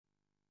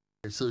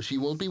so she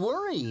won't be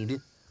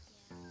worried.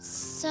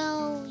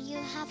 So you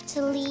have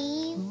to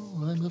leave?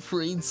 Oh, I'm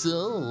afraid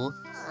so.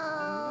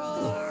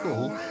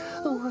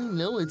 Oh, I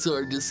know it's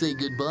hard to say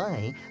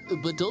goodbye,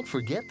 but don't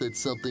forget that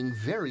something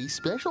very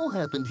special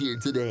happened here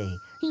today.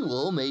 You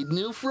all made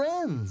new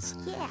friends.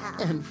 Yeah.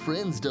 And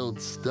friends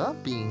don't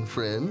stop being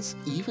friends,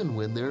 even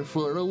when they're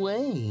far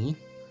away.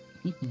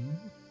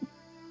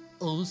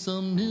 Oh,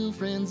 some new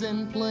friends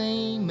and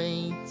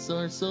playmates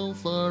are so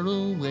far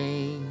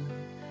away,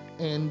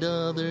 and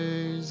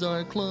others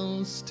are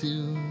close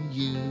to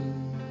you.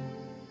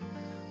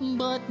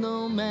 But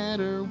no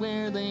matter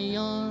where they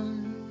are,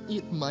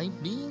 it might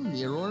be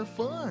near or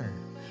far.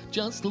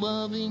 Just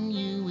loving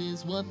you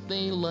is what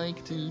they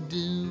like to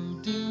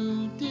do.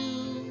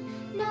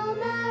 No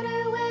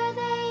matter where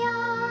they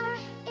are,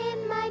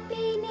 it might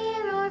be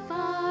near or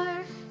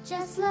far.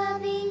 Just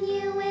loving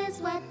you is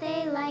what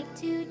they like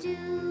to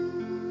do.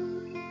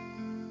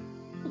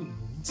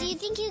 Do you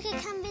think you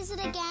could come visit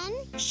again?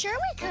 Sure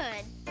we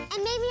could. And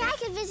maybe I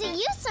could visit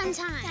you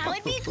sometime. That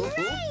would be great.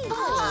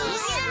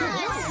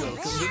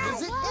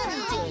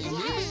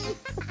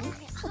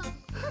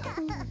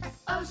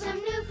 Oh, some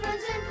new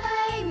friends and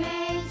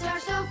playmates are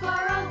so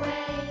far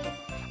away,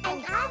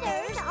 And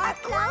others are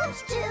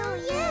close to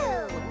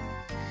you.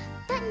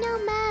 But no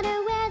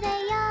matter where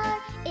they are,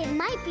 it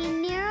might be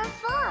near or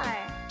far.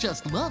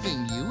 Just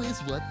loving you is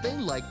what they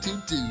like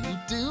to do.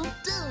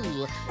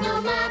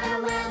 no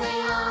matter where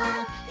they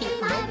are, it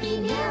might be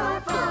near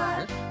or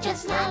far.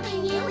 Just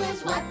loving you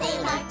is what they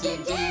like to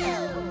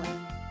do.